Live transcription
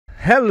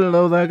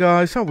Hello there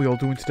guys, how are we all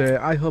doing today?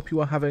 I hope you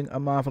are having a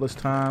marvellous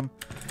time.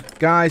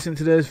 Guys, in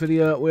today's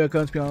video we are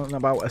going to be on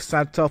about a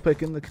sad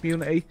topic in the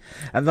community,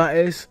 and that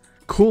is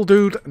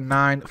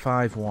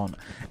Cooldude951.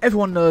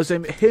 Everyone knows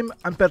him. Him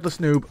and Bedless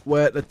Noob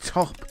were the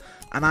top,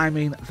 and I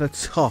mean the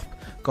top,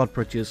 God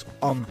bridges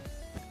on,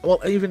 well,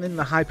 even in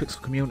the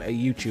Hypixel community,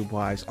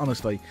 YouTube-wise,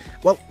 honestly.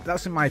 Well,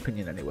 that's in my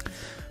opinion anyway.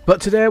 But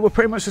today we're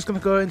pretty much just going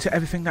to go into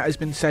everything that has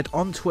been said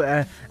on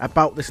Twitter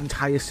about this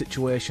entire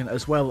situation,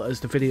 as well as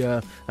the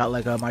video that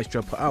Lego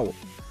Maestro put out.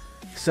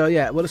 So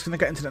yeah, we're just going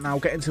to get into it now,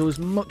 get into as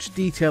much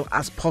detail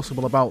as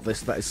possible about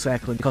this that is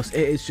circling, because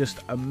it is just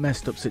a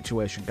messed up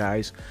situation,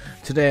 guys.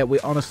 Today, we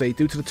honestly,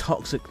 due to the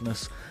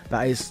toxicness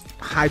that is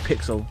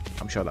Hypixel,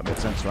 I'm sure that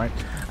makes sense, right?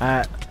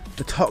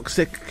 The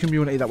toxic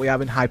community that we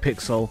have in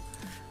Hypixel,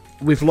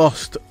 we've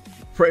lost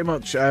pretty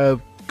much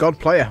a god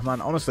player, man.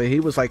 Honestly, he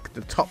was like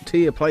the top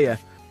tier player.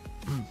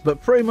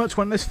 But pretty much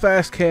when this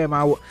first came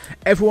out,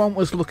 everyone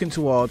was looking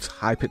towards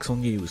Hypixel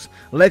News,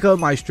 Lego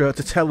Maestro,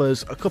 to tell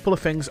us a couple of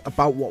things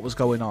about what was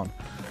going on.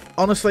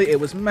 Honestly, it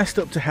was messed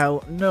up to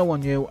hell, no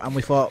one knew, and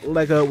we thought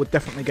Lego would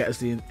definitely get us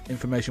the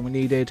information we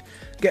needed,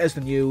 get us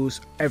the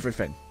news,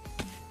 everything.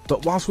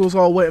 But whilst we was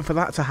all waiting for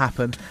that to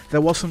happen,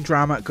 there was some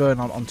drama going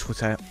on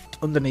Twitter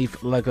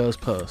underneath Lego's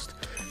post.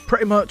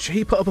 Pretty much,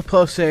 he put up a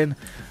post saying,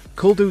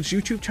 "Cooldude's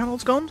YouTube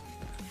channel's gone?" ?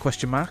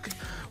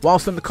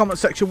 Whilst in the comment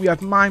section we had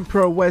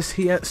MindPro Wes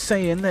here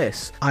saying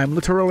this: "I am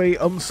literally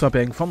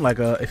unsubbing from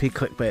Lego if he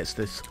clickbaits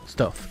this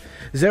stuff.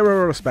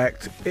 Zero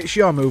respect, it's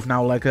your move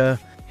now, Lego."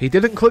 He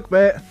didn't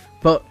clickbait,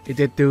 but he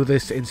did do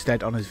this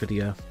instead on his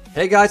video.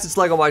 Hey guys, it's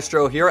Lego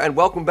Maestro here, and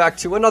welcome back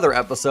to another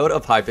episode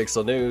of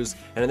Hypixel News.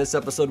 And in this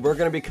episode, we're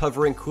going to be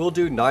covering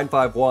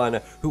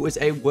Cooldude951, who is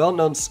a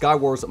well-known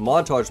Skywars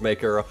montage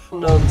maker.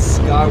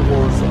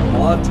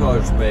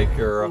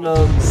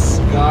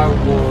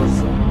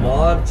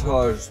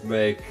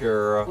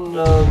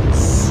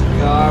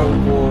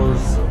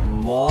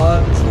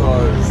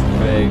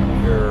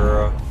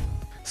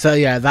 So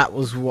yeah, that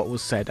was what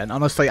was said, and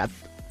honestly,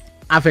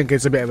 I think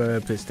it's a bit of a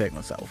mistake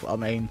myself. I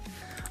mean,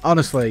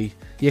 honestly,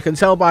 you can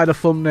tell by the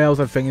thumbnails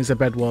I think he's a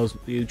Bed Wars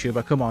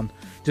YouTuber. Come on,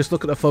 just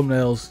look at the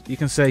thumbnails, you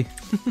can see.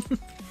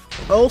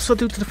 Also,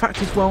 due to the fact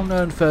he's well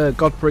known for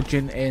God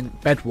bridging in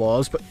Bed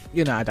Wars, but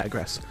you know, I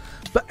digress.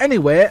 But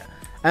anyway,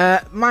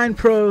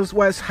 MindPro's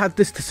Wes had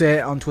this to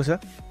say on Twitter.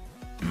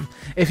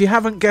 "If you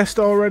haven't guessed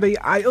already,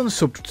 I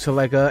unsubbed to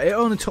Lego. It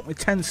only took me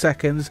 10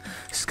 seconds.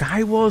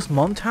 Skywars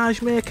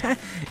montage maker?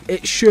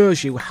 It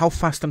shows you how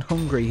fast and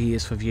hungry he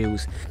is for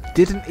views.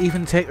 Didn't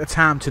even take the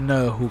time to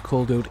know who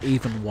Cooldude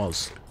even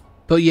was."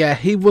 But yeah,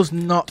 he was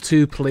not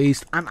too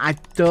pleased, and I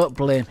don't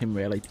blame him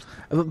really.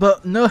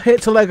 But no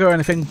hate to Lego or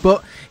anything,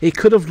 but he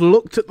could have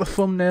looked at the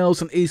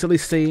thumbnails and easily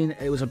seen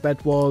it was a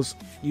Bed Wars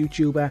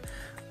YouTuber,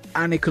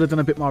 and he could have done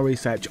a bit more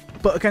research.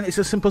 But again, it's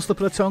a simple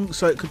slip of the tongue,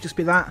 so it could just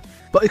be that.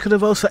 But he could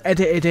have also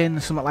edited in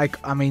something like,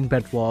 I mean,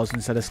 Bed Wars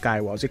instead of Sky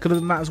Wars. He could have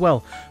done that as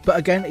well. But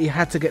again, he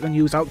had to get the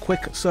news out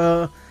quick,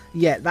 so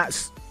yeah,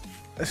 that's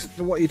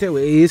what you do.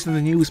 He isn't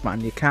the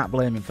newsman, you can't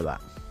blame him for that.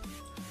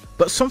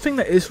 But something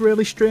that is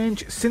really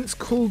strange, since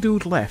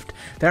Cooldude left,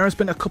 there has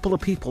been a couple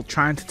of people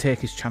trying to take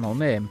his channel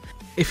name.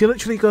 If you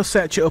literally go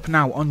search it up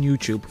now on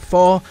YouTube,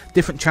 4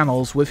 different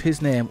channels with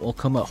his name will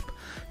come up.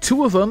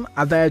 2 of them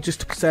are there just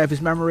to preserve his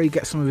memory,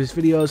 get some of his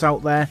videos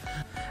out there,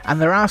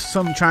 and there are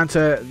some trying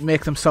to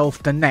make themselves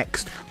the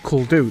next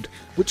Cooldude,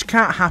 which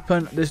can't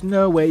happen. There's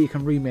no way you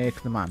can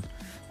remake the man,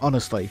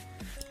 honestly.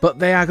 But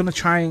they are going to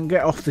try and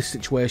get off this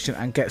situation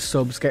and get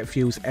subs, get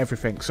views,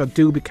 everything, so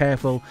do be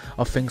careful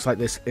of things like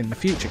this in the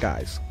future,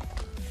 guys.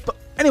 But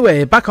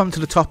anyway, back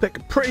onto the topic.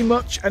 Pretty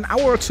much an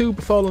hour or 2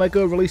 before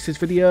Lego released his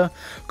video,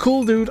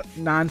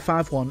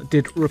 Cooldude951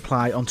 did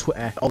reply on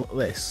Twitter on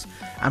this,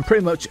 and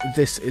pretty much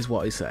this is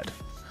what he said.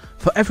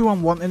 "For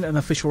everyone wanting an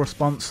official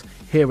response,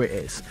 here it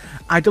is.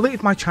 I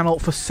deleted my channel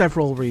for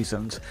several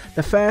reasons.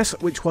 The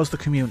first, which was the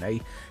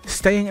community.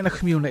 Staying in a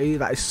community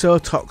that is so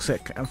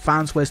toxic and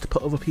finds ways to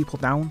put other people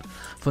down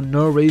for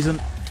no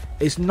reason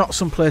is not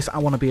some place I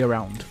want to be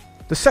around.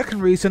 The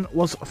second reason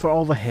was for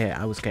all the hate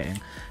I was getting.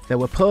 There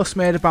were posts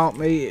made about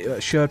me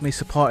that showed me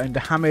supporting the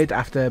Hamid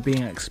after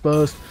being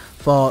exposed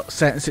for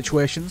certain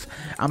situations,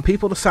 and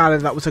people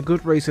decided that was a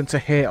good reason to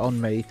hate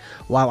on me.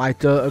 While I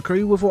don't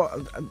agree with what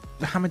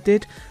the Hamid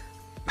did,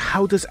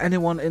 how does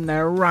anyone in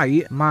their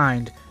right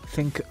mind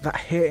think that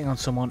hating on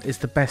someone is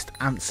the best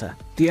answer?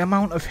 The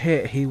amount of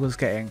hate he was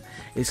getting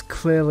is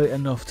clearly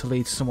enough to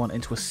lead someone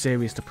into a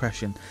serious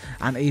depression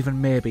and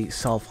even maybe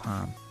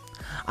self-harm.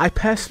 I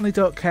personally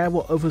don't care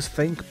what others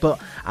think, but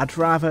I'd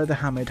rather the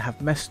Hamid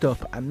have messed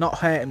up and not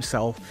hurt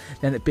himself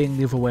than it being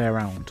the other way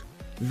around.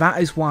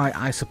 That is why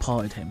I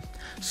supported him,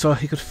 so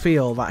he could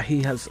feel that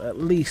he has at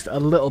least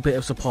a little bit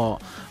of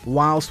support.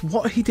 Whilst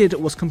what he did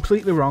was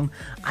completely wrong,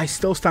 I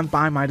still stand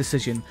by my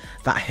decision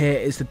that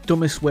hate is the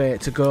dumbest way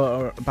to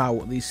go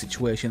about these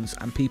situations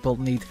and people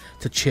need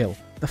to chill.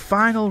 The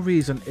final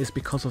reason is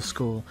because of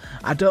school.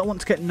 I don't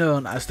want to get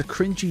known as the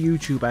cringy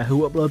YouTuber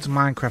who uploads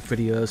Minecraft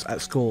videos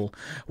at school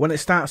when it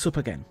starts up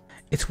again.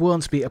 It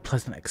won't be a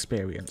pleasant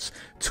experience.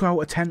 2 out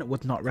of 10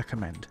 would not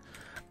recommend.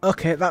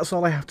 Okay, that's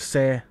all I have to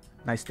say.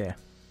 Nice day.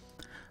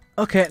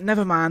 Okay,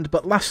 never mind,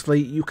 but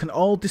lastly, you can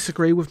all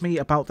disagree with me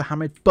about the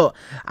Hamid, but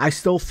I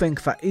still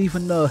think that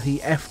even though he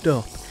effed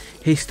up,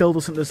 he still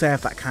doesn't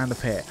deserve that kind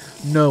of hate.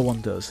 No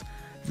one does.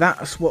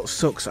 That's what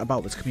sucks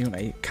about this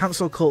community.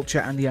 Cancel culture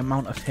and the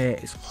amount of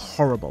hate is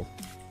horrible.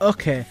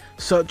 Okay,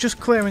 so just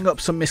clearing up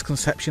some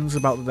misconceptions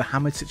about the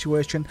Hamid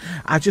situation,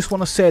 I just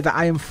want to say that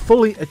I am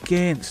fully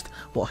against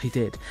what he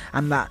did,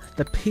 and that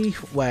the P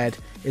word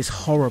is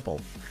horrible.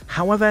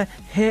 However,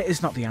 hate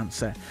is not the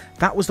answer.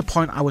 That was the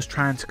point I was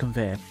trying to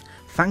convey.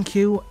 Thank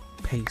you,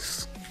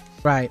 peace.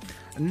 Right,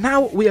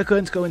 now we are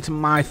going to go into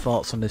my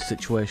thoughts on this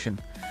situation.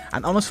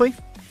 And honestly,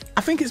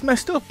 I think it's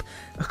messed up.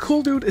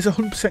 Cooldude is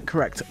 100%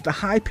 correct. The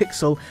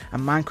Hypixel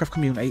and Minecraft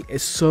community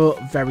is so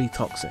very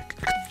toxic.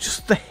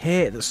 Just the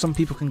hate that some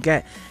people can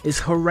get is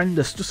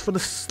horrendous just for the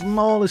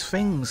smallest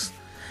things.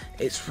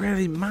 It's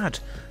really mad.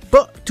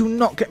 But do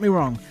not get me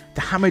wrong,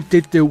 the Hammer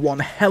did do one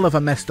hell of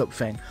a messed up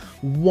thing.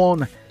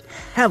 One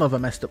hell of a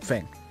messed up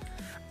thing.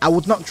 I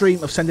would not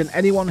dream of sending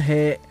anyone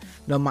hate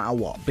no matter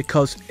what,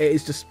 because it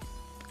is just,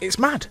 it's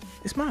mad.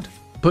 It's mad.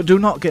 But do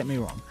not get me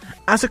wrong.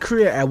 As a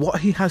creator, what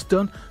he has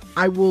done,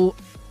 I will,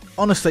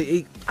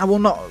 honestly, I will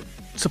not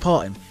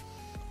support him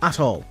at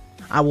all.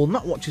 I will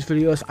not watch his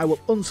videos, I will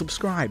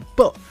unsubscribe,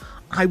 but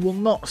I will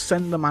not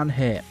send the man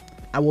hate.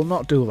 I will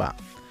not do that.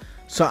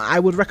 So I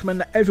would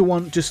recommend that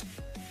everyone just,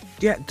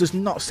 does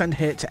not send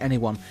hate to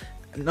anyone.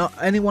 Not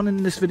anyone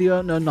in this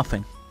video, no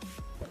nothing.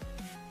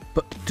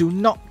 But do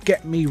not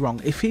get me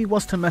wrong, if he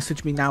was to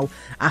message me now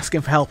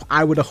asking for help,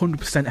 I would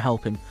 100%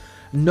 help him.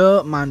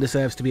 No man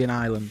deserves to be an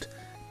island.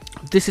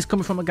 This is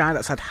coming from a guy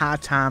that's had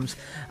hard times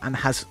and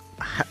has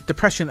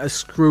depression has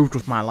screwed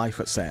with my life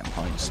at certain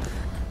points.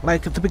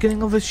 Like at the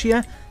beginning of this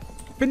year,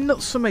 been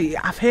nuts for me.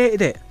 I've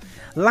hated it.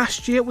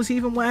 Last year was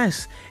even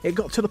worse. It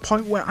got to the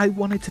point where I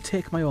wanted to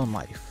take my own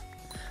life.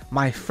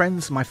 My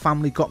friends, my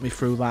family got me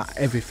through that,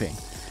 everything.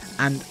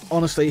 And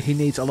honestly, he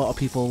needs a lot of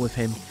people with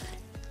him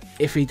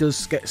if he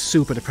does get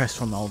super depressed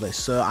from all this.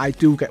 So I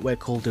do get where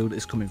Cooldude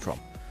is coming from.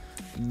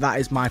 That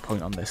is my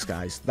point on this,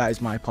 guys. That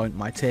is my point,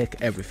 my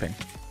take, everything.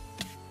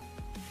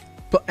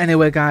 But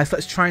anyway, guys,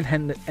 let's try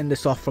and end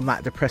this off from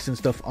that depressing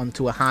stuff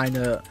onto a high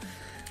note.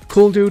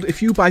 Cooldude,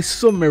 if you by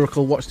some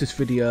miracle watch this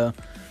video,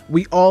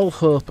 we all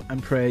hope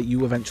and pray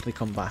you eventually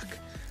come back.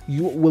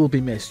 You will be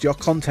missed. Your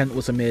content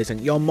was amazing.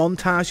 Your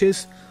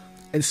montages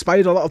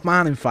inspired a lot of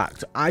mine, in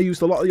fact. I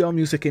used a lot of your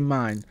music in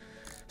mine.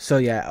 So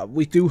yeah,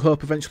 we do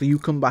hope eventually you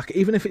come back,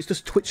 even if it's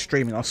just Twitch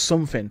streaming or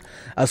something,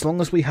 as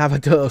long as we have a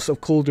dose of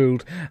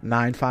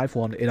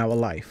Cooldude951 in our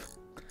life.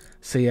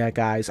 So yeah,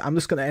 guys, I'm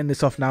just going to end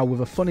this off now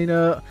with a funny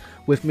note,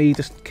 with me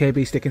just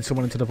KB sticking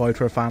someone into the void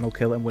for a final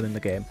kill and winning the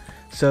game.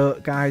 So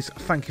guys,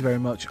 thank you very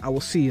much. I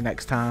will see you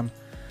next time.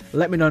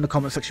 Let me know in the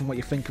comment section what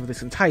you think of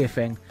this entire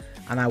thing,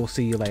 and I will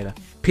see you later.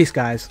 Peace,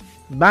 guys.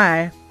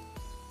 Bye.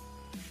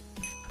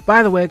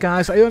 By the way,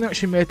 guys, I only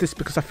actually made this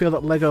because I feel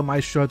that Lego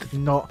Maestro did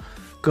not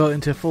go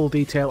into full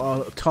detail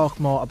or talk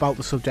more about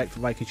the subject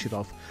like he should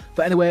have.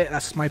 But anyway,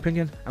 that's my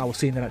opinion, and I will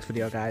see you in the next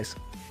video, guys.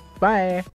 Bye.